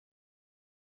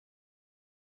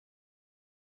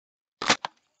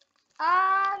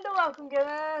And welcome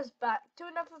gamers back to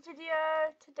another video.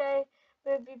 Today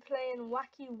we'll be playing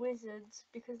Wacky Wizards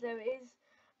because there is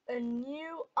a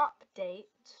new update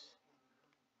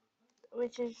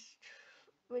which has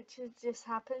just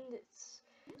happened. It's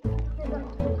so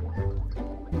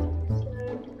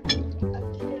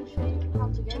I'm just gonna show you how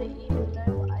to get it even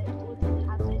though I already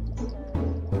have it.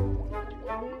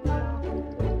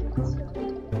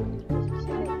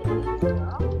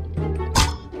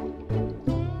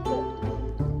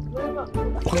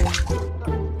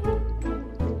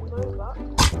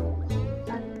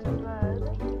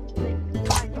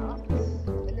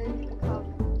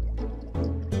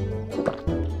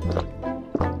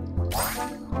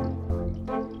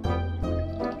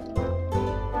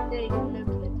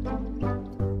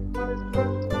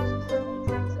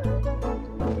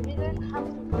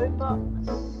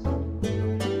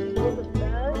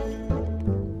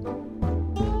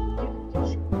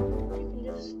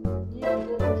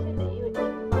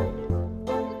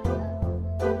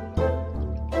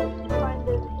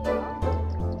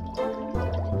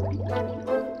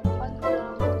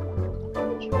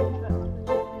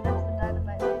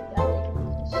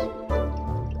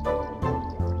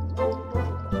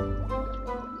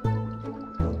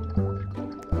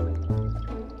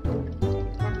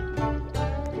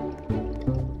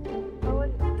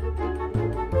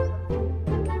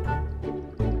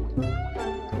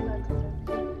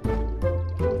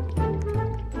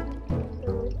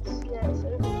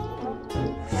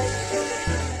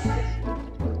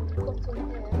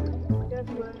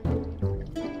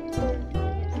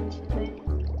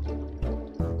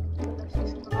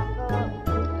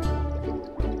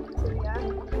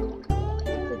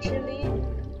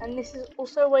 This is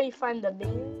also where you find the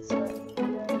beans. So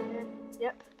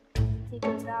yep, you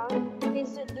go down.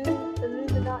 Here's the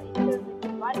Illuminati pyramid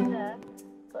right there,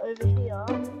 but over here,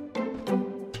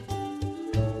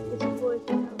 it's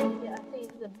poison. Yeah, I think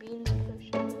it's the beans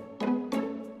potion.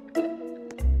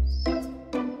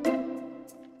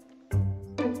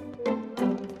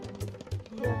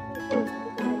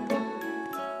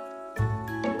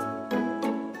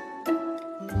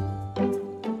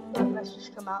 Let's just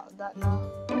come out of that now.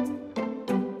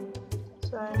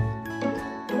 So,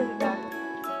 here we go.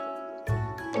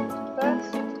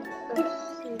 First, let's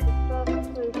see the first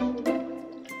potion.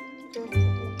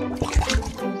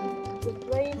 The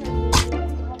brain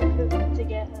and to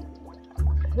get a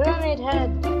pyramid head.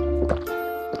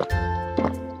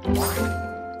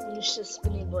 You're just a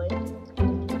spinny boy.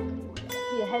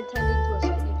 Your head turned into a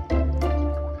spinny boy.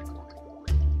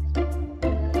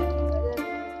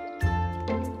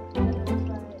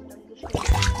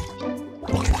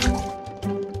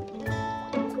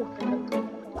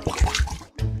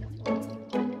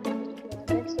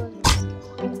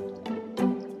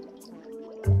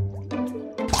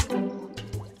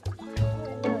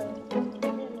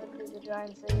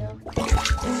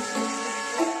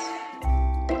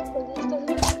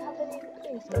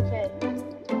 Okay,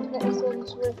 next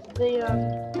one's with the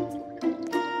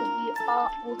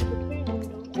art with the pyramid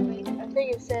noodles. I think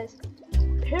it says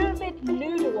pyramid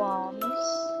noodle arms.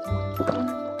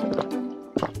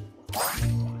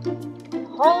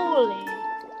 Holy!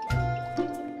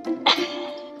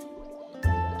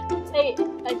 Hey,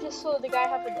 I just saw the guy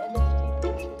have an NFT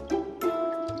version.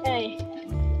 Hey,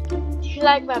 do you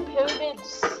like my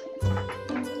pyramids?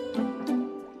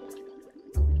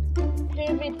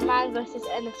 Pyramid Man versus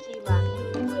NFT Man.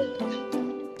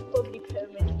 Probably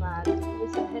Pyramid Man.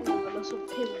 There's a hell of a lot of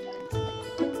pyramids.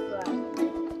 Right.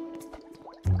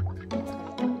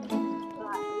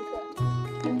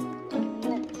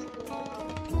 Next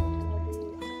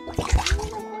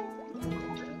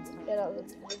get out of the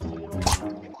video.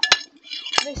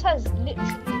 This has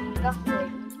literally nothing.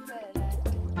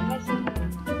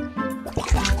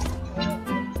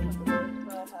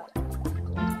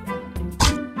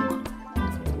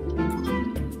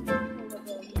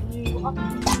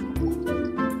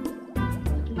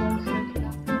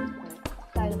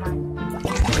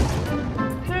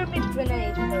 Pyramid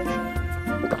grenade version.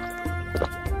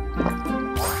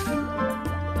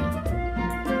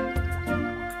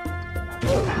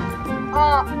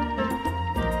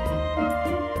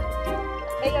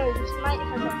 Hey yo, this might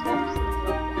have a boxing.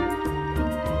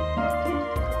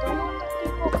 I don't want to do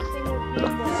boxing with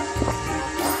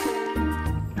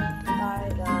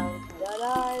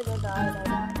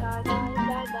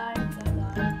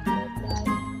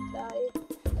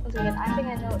you, I think I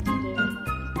know what to do.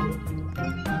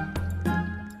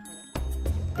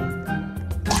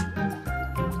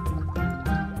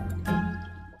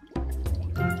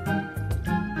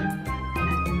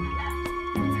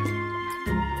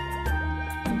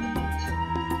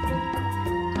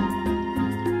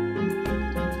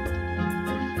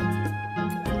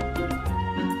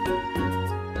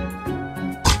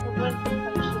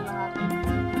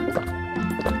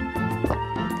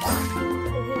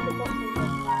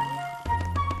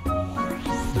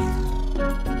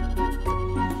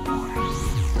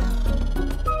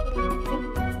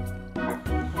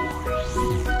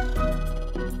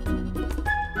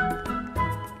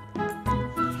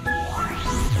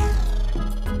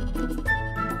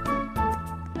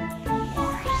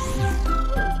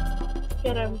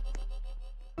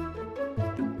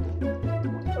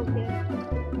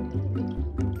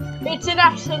 It's an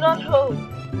axolotl!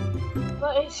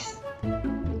 But it's...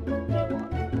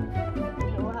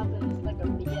 what happens? It's like a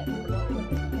big axolotl.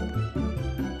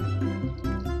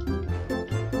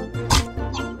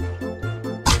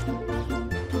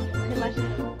 Imagine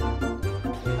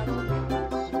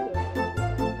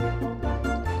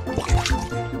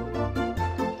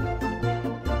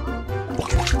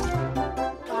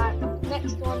right,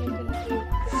 next one is going to be...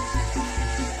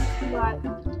 Right,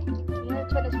 you know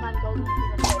Tennis Man Golden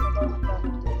because I'm playing the golden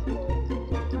gun.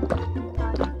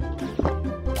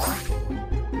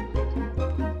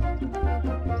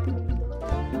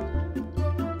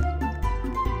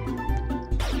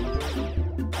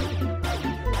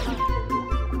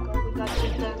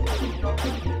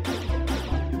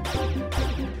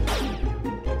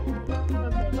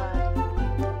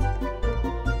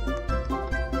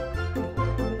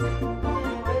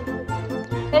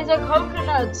 There's a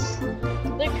coconuts.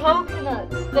 The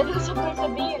coconuts. They're not supposed to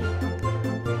be in there.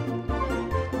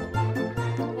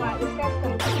 Right, this guy's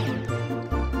going to...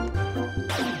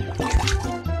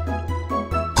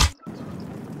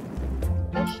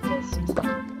 Let's just...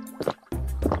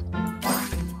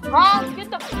 Oh, get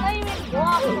the flaming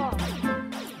lava!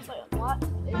 Wait, what?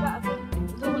 Is that a thing?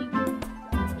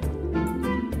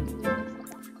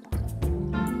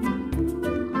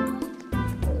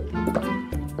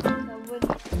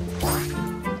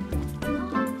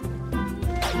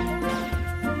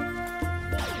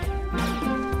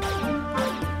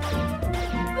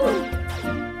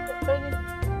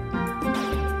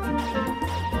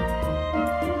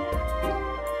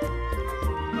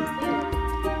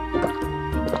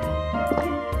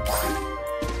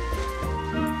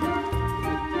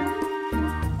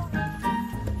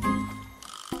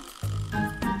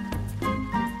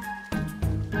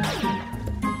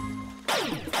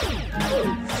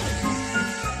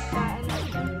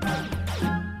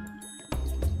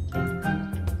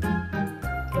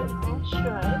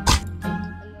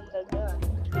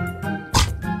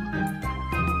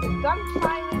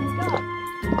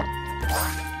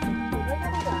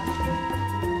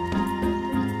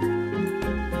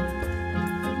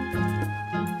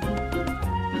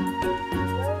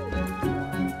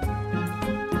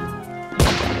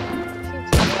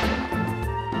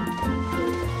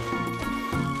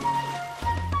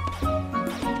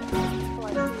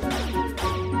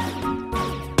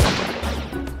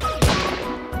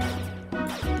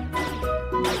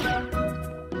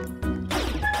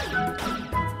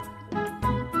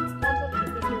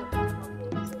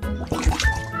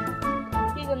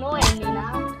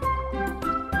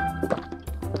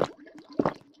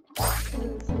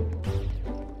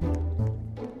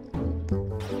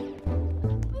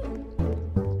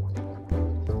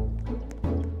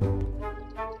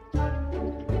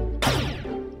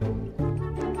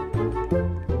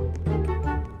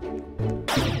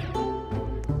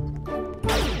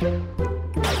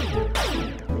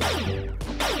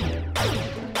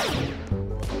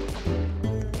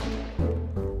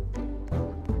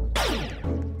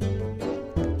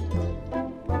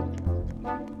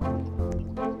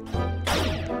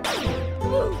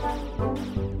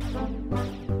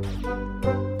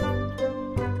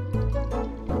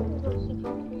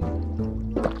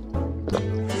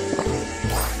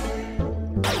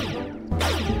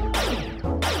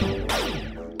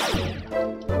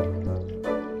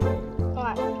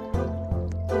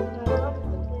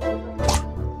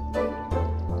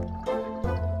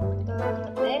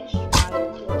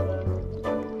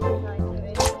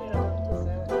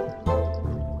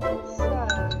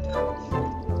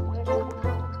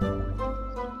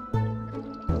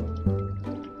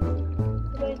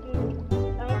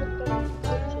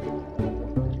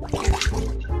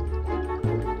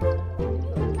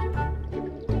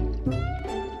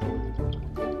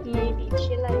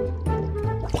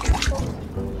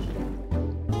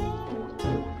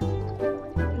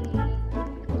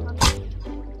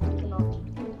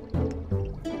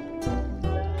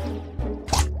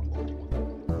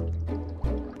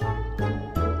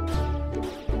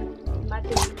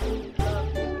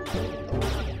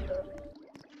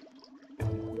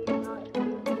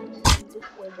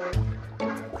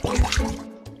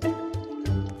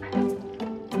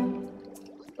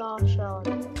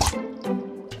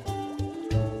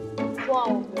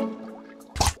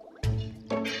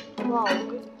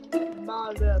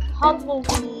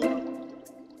 Tumbleweed.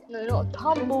 No, not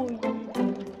tumbleweed.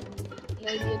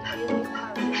 Maybe it's really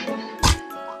hard.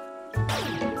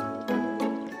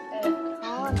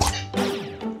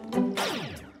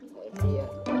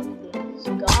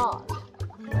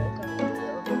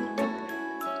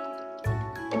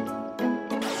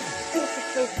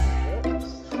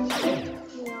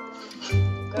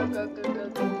 Go, go,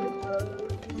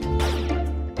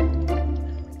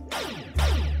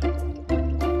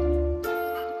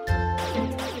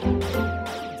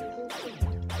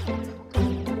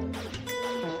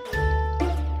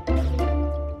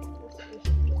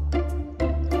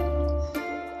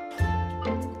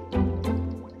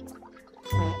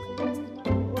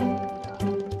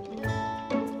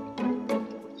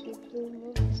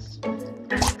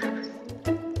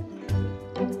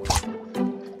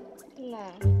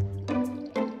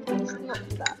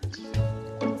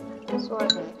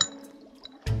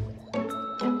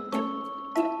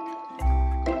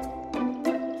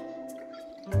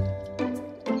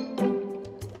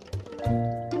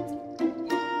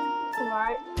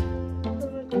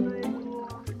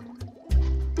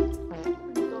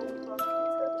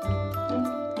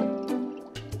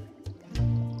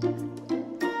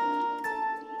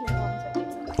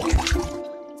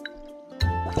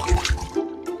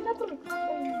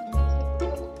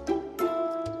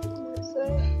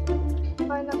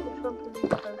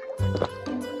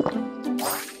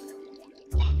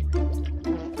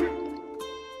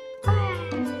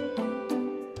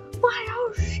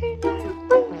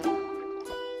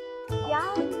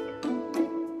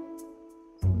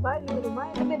 Right in the middle,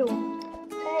 right in the middle.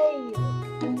 Hey!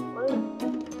 Whoa.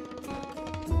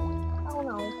 Oh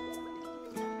no.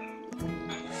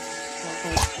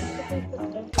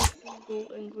 Every single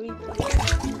ingredient.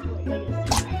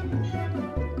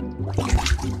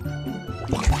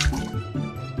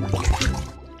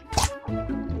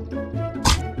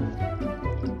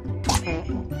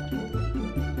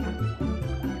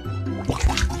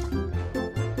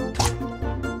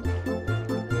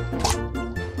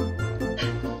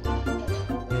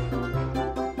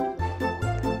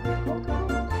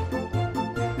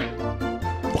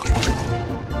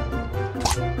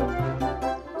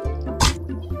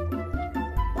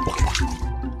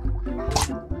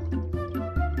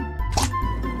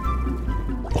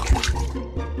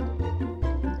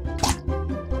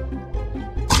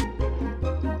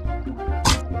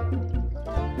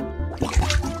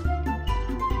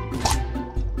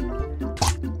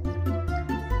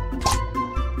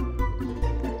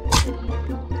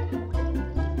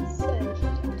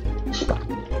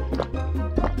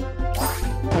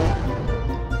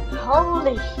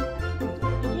 Holy!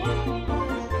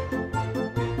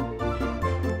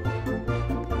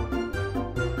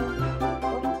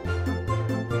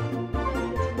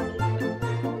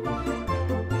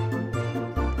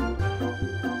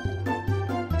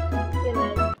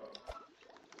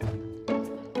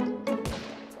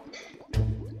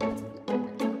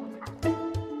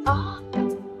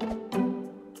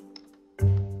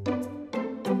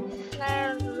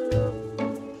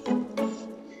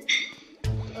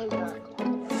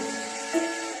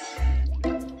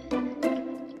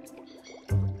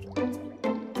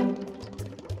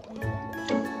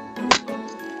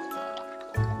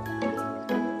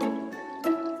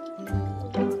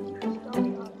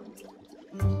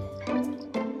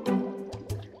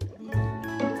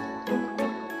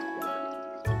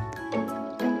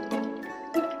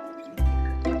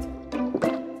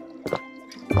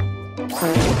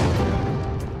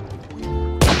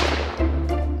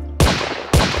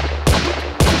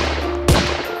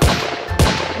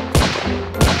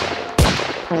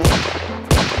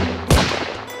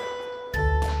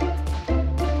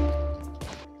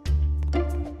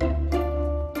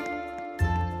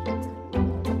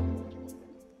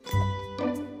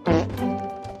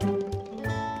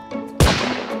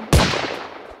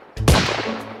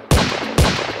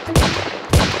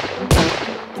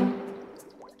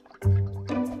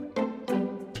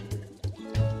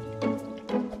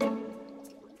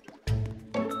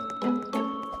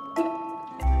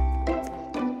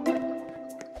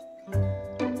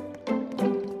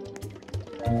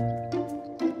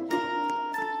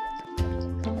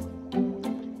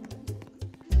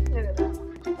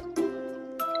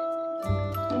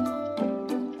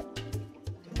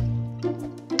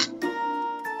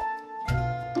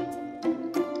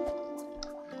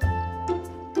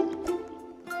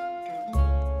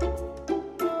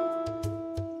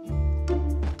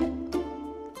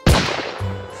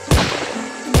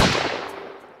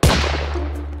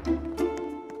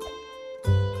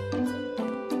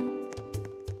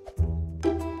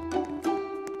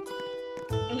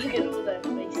 Look at all their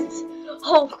faces.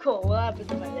 Oh, cool. What happened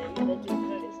to my name? I just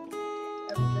noticed.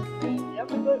 I'm just reading. I'm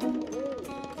going.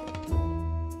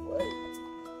 What?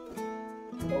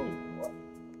 Holy what?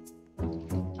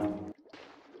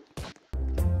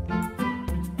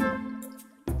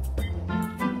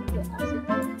 Yeah, I said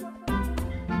that.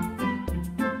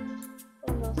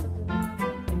 Oh no, something.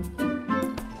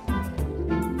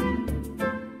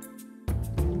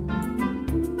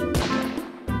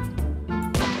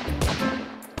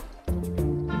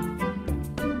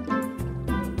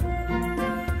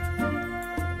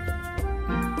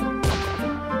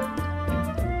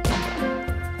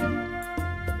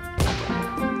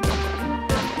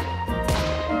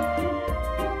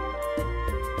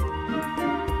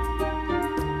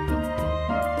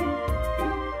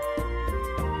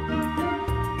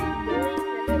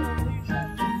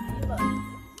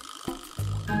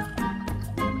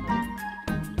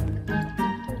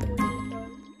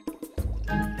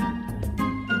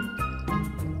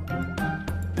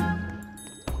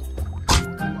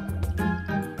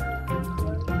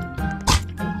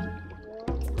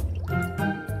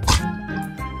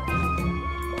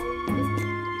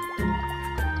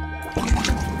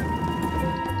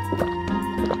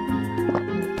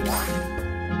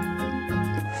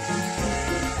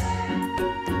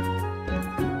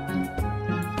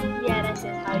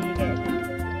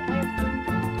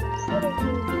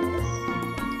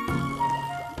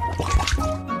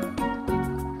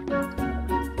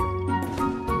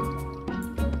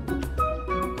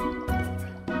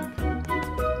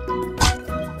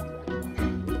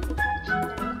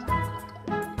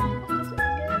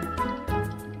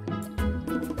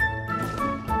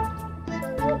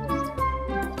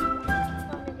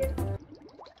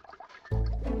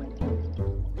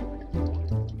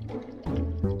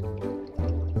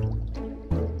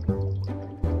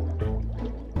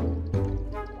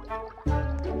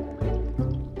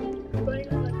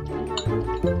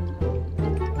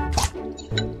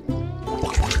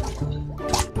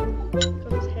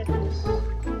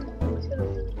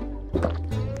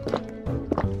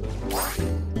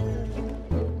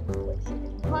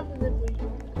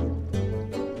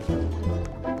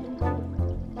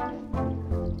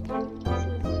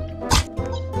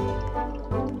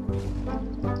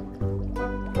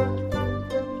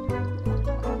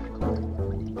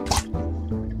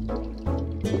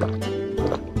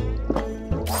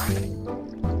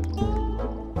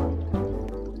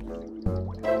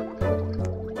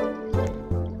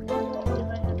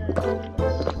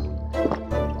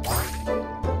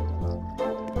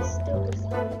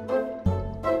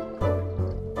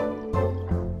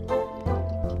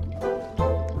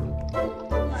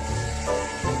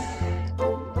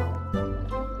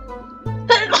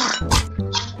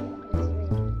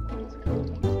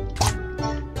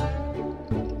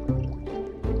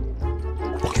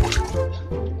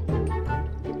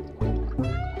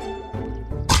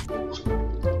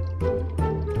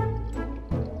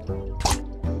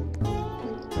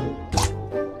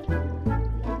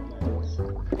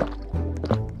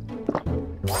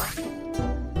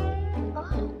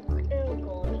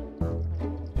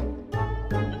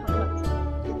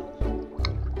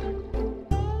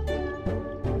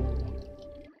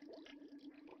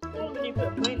 you put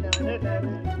a point though, I don't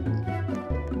know.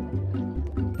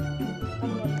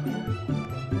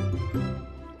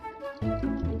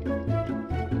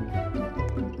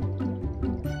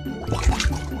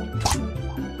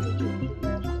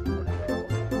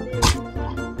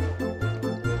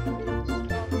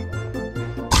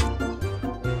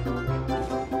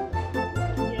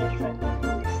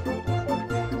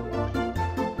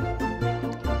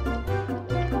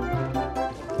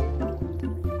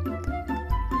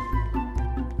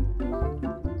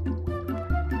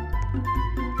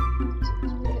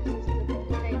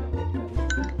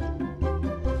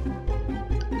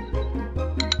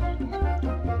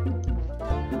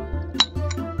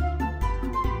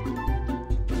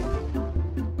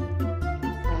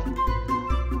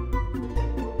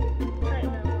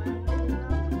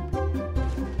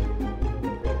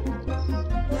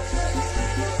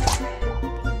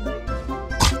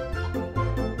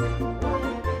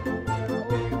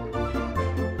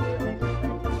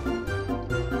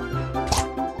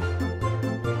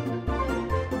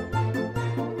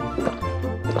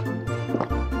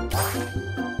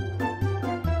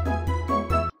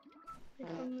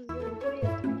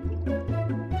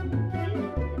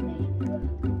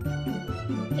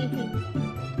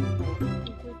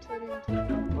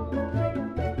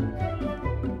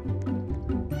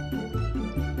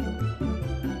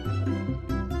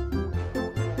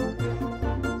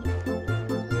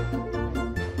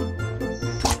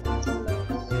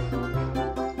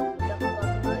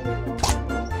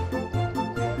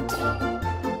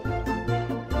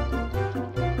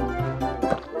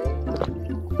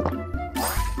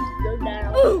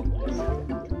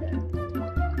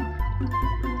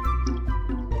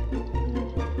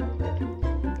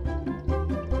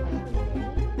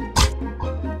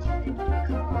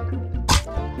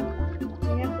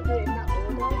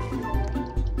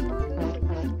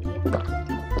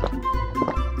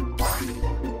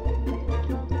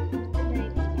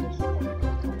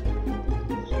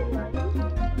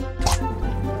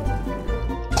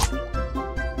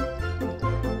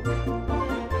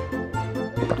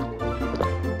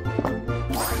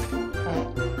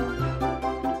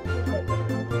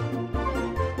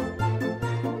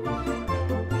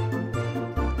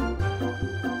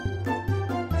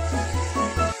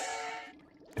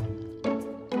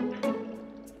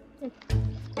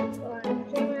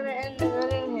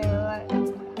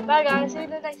 Bye guys, see you in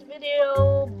the next